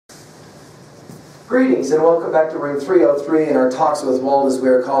Greetings and welcome back to room 303 in our Talks with Walt, as we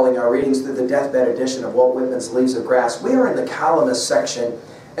are calling our readings through the deathbed edition of Walt Whitman's Leaves of Grass. We are in the Calamus section,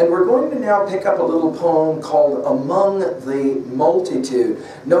 and we're going to now pick up a little poem called Among the Multitude.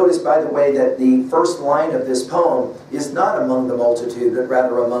 Notice, by the way, that the first line of this poem is not among the multitude, but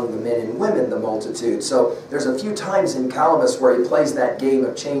rather among the men and women, the multitude. So there's a few times in Calamus where he plays that game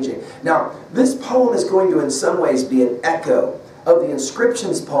of changing. Now, this poem is going to in some ways be an echo of the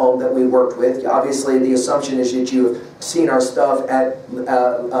inscriptions poem that we worked with. Obviously, the assumption is that you've seen our stuff at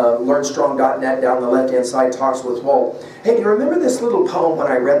learnstrong.net down the left-hand side, Talks with Walt. Hey, do you remember this little poem when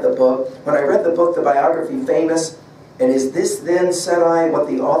I read the book? When I read the book, the biography Famous, and is this then, said I, what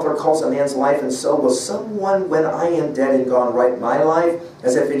the author calls a man's life, and so will someone when I am dead and gone write my life,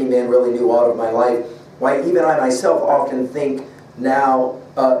 as if any man really knew aught of my life. Why, even I myself often think now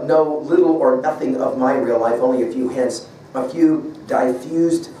know little or nothing of my real life, only a few hints, a few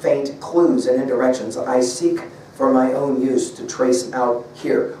diffused, faint clues and indirections I seek for my own use to trace out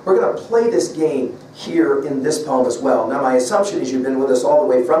here. We're going to play this game here in this poem as well. Now, my assumption is you've been with us all the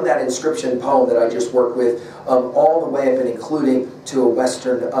way from that inscription poem that I just worked with, all the way up and including To a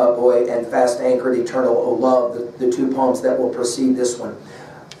Western Boy and Fast Anchored Eternal O Love, the two poems that will precede this one.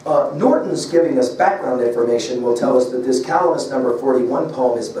 Norton's giving us background information will tell us that this Calamus number 41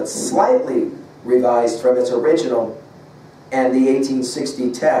 poem is but slightly revised from its original and the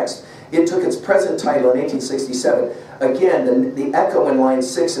 1860 text. It took its present title in 1867. Again, the echo in line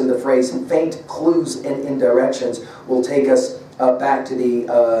 6 in the phrase faint clues and indirections will take us back to the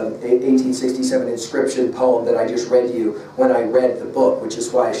 1867 inscription poem that I just read to you when I read the book, which is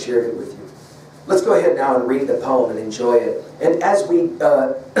why I shared it with you. Let's go ahead now and read the poem and enjoy it. And as we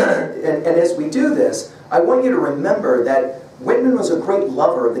as we do this, I want you to remember that Whitman was a great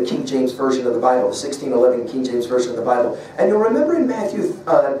lover of the King James Version of the Bible, the 1611 King James Version of the Bible. And you'll remember in Matthew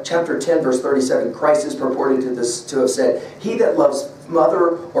chapter 10, verse 37, Christ is purported to have said, "He that loves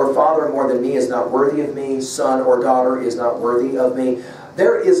mother or father more than me is not worthy of me, son or daughter is not worthy of me."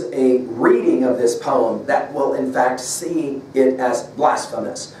 There is a reading of this poem that will in fact see it as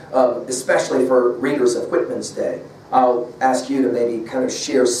blasphemous, especially for readers of Whitman's day. I'll ask you to maybe kind of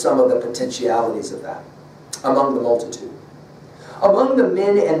share some of the potentialities of that. Among the multitude. Among the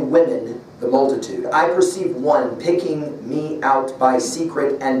men and women, the multitude, I perceive one picking me out by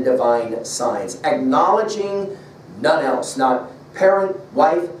secret and divine signs, acknowledging none else, not parent,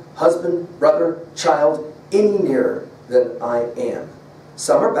 wife, husband, brother, child, any nearer than I am.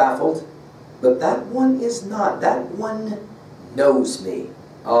 Some are baffled, but that one is not. That one knows me.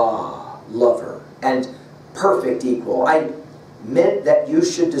 Ah, lover and perfect equal. I meant that you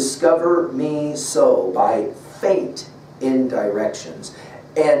should discover me so by faint indirections.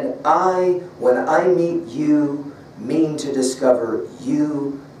 And I, when I meet you, mean to discover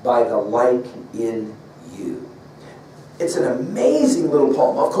you by the like in you. It's an amazing little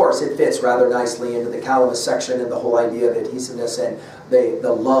poem. Of course, it fits rather nicely into the Calamus section and the whole idea of adhesiveness and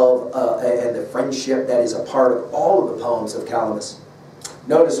the love and the friendship that is a part of all of the poems of Calamus.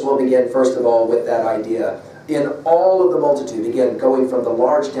 Notice we'll begin first of all with that idea. In all of the multitude, again, going from the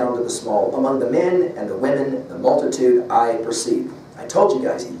large down to the small, among the men and the women, the multitude, I perceive. I told you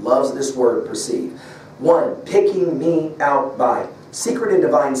guys, he loves this word, perceive. One, picking me out by. Secret and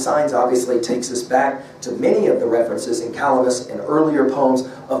divine signs obviously takes us back to many of the references in Calamus and earlier poems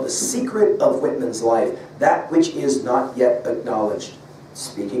of the secret of Whitman's life, that which is not yet acknowledged.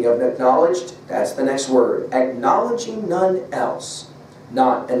 Speaking of acknowledged, that's the next word. Acknowledging none else.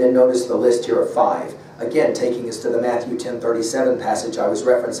 Not, and then notice the list here of 5. Again, taking us to the Matthew 10:37 passage I was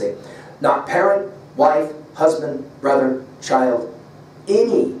referencing. Not parent, wife, husband, brother, child,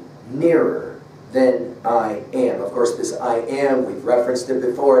 any nearer than I am. Of course, this I am, we've referenced it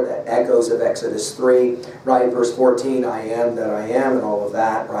before, that echoes of Exodus 3, right? Verse 14, I am that I am, and all of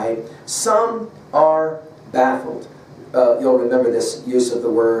that, right? Some are baffled. You'll remember this use of the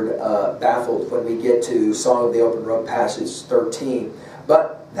word baffled when we get to Song of the Open Road passage 13.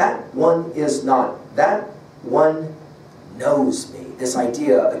 But that one is not. That one knows me. This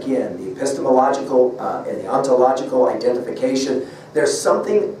idea, again, the epistemological and the ontological identification. There's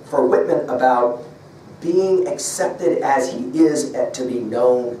something for Whitman about being accepted as he is to be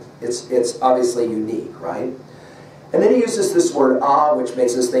known. It's obviously unique, right? And then he uses this word, ah, which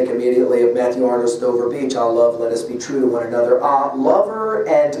makes us think immediately of Matthew Arnold's Dover Beach. Ah, love, let us be true to one another. Ah, lover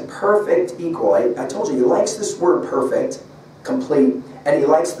and perfect equal. I told you, he likes this word perfect, complete, and he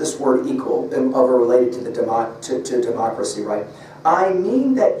likes this word equal, related to the democracy, right? I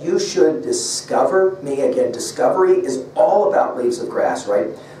mean that you should discover me. Again, discovery is all about Leaves of Grass, right?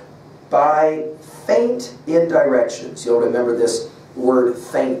 By faint indirections. You'll remember this word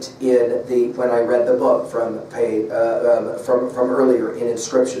faint in when I read the book from earlier in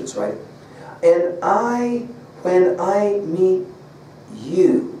inscriptions, right? And when I meet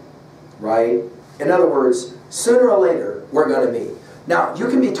you, right? In other words, sooner or later, we're going to meet. Now, you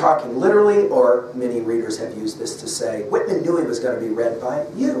can be talking literally, or many readers have used this to say, Whitman knew he was going to be read by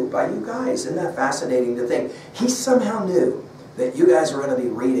you guys. Isn't that fascinating to think? He somehow knew that you guys were going to be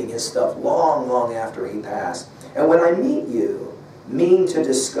reading his stuff long, long after he passed. And when I meet you, mean to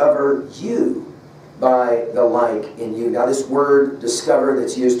discover you by the like in you. Now, this word discover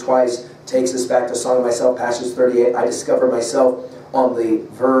that's used twice takes us back to Song of Myself, passage 38. I discover myself on the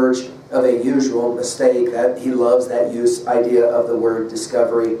verge of a usual mistake. That he loves that idea of the word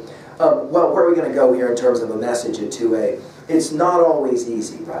discovery. Well, where are we going to go here in terms of a message at 2a? It's not always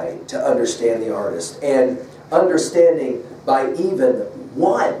easy, right, to understand the artist. And understanding by even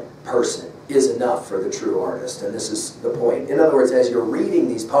one person is enough for the true artist. And this is the point. In other words, as you're reading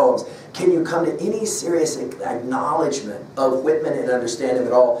these poems, can you come to any serious acknowledgement of Whitman and understand him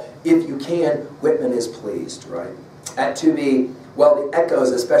at all? If you can, Whitman is pleased, right? At 2b, well, the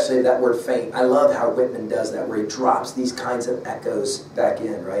echoes, especially that word faint, I love how Whitman does that, where he drops these kinds of echoes back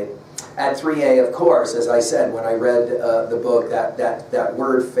in, right? At 3a, of course, as I said, when I read the book, that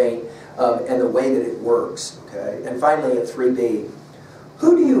word faint and the way that it works, okay? And finally, at 3b,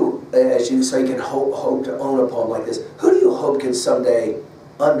 who do you, so you can hope to own a poem like this, who do you hope can someday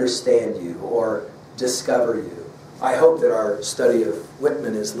understand you or discover you? I hope that our study of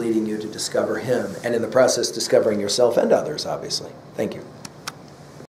Whitman is leading you to discover him, and in the process discovering yourself and others, obviously. Thank you.